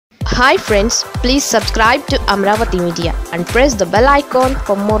Hi friends, please subscribe to Amaravathi Media and press the bell icon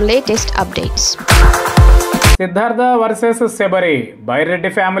for more latest updates. Siddhartha versus Sabari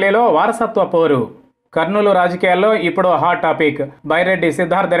Byreddy ఫ్యామిలీలో వారసత్వ పోరు. కర్నూలు రాజకీయాల్లో ఇప్పుడు hot topic. Byreddy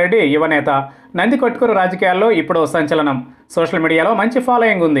Siddhartha Reddy యువనేత. నందికొట్కూరు రాజకీయాల్లో ఇప్పుడు సంచలనం. సోషల్ మీడియాలో మంచి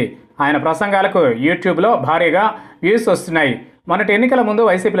ఫాలోయింగ్ ఉంది. ఆయన ప్రసంగాలకు యూట్యూబ్లో భారీగా వ్యూస్ వస్తున్నాయి. మొన్నటి ఎన్నికల ముందు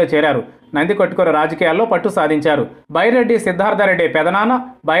వైసీపీలో చేరారు. నందికొట్కూరు రాజకీయాల్లో పట్టు సాధించారు. బైరెడ్డి సిద్ధార్థ రెడ్డి పెదనాన్న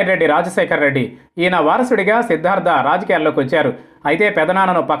బైరెడ్డి రాజశేఖర రెడ్డి. ఈయన వారసుడిగా సిద్ధార్థ రాజకీయాల్లోకి వచ్చారు. అయితే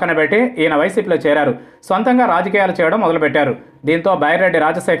పెదనాన్నను పక్కన పెట్టి ఈయన వైసీపీలో చేరారు. సొంతంగా రాజకీయాలు చేయడం మొదలుపెట్టారు. దీంతో బైరెడ్డి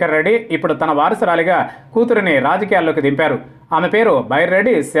రాజశేఖర రెడ్డి ఇప్పుడు తన వారసురాలిగా కూతురిని రాజకీయాల్లోకి దింపారు. ఆమె పేరు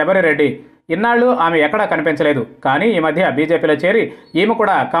బైరెడ్డి శబరి రెడ్డి. ఇన్నాళ్ళు ఆమె ఎక్కడా కనిపించలేదు. కానీ ఈ మధ్య బీజేపీలో చేరి ఈమె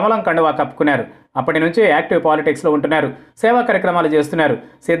కూడా కమలం కండువా కప్పుకున్నారు. అప్పటి నుంచి యాక్టివ్ పాలిటిక్స్లో ఉంటున్నారు. సేవా కార్యక్రమాలు చేస్తున్నారు.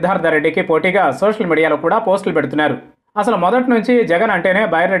 సిద్ధార్థ రెడ్డికి పోటీగా సోషల్ మీడియాలో కూడా పోస్టులు పెడుతున్నారు. అసలు మొదటి నుంచి జగన్ అంటేనే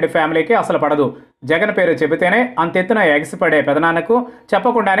బైరెడ్డి ఫ్యామిలీకి అసలు పడదు. జగన్ పేరు చెబితేనే అంతెత్తున ఎగిసిపడే పెదనాన్నకు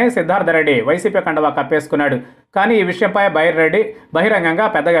చెప్పకుండానే సిద్ధార్థ రెడ్డి వైసీపీ కండువా కప్పేసుకున్నాడు. కానీ ఈ విషయంపై బైరెడ్డి బహిరంగంగా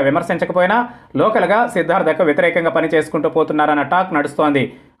పెద్దగా విమర్శించకపోయినా లోకల్గా సిద్ధార్థకు వ్యతిరేకంగా పనిచేసుకుంటూ పోతున్నారన్న టాక్ నడుస్తోంది.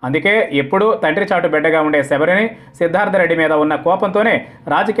 అందుకే ఎప్పుడూ తండ్రి చాటు బిడ్డగా ఉండే శబరిని సిద్ధార్థ రెడ్డి మీద ఉన్న కోపంతోనే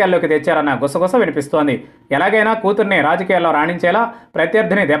రాజకీయాల్లోకి తెచ్చారన్న గుసగుస వినిపిస్తోంది. ఎలాగైనా కూతుర్ని రాజకీయాల్లో రాణించేలా,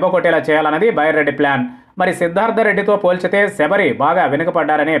 ప్రత్యర్థిని దెబ్బ కొట్టేలా చేయాలన్నది బైరెడ్డి ప్లాన్. మరి సిద్ధార్థ రెడ్డితో పోల్చితే శబరి బాగా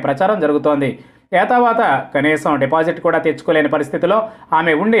వెనుకపడ్డారనే ప్రచారం జరుగుతోంది. ఏతావాత కనీసం డిపాజిట్ కూడా తెచ్చుకోలేని పరిస్థితిలో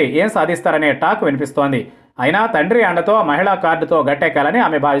ఆమె ఉండి ఏం సాధిస్తారనే టాక్ వినిపిస్తోంది. అయినా తండ్రి అండతో మహిళా కార్డుతో గట్టెక్కాలని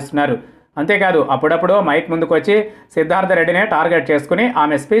ఆమె భావిస్తున్నారు. అంతేకాదు అప్పుడప్పుడు మైక్ ముందుకొచ్చి సిద్ధార్థ రెడ్డినే టార్గెట్ చేసుకుని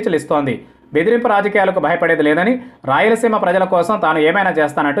ఆమె స్పీచ్లు ఇస్తోంది. బెదిరింపు రాజకీయాలకు భయపడేది లేదని, రాయలసీమ ప్రజల కోసం తాను ఏమైనా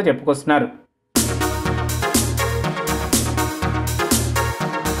చేస్తానంటూ చెప్పుకొస్తున్నారు.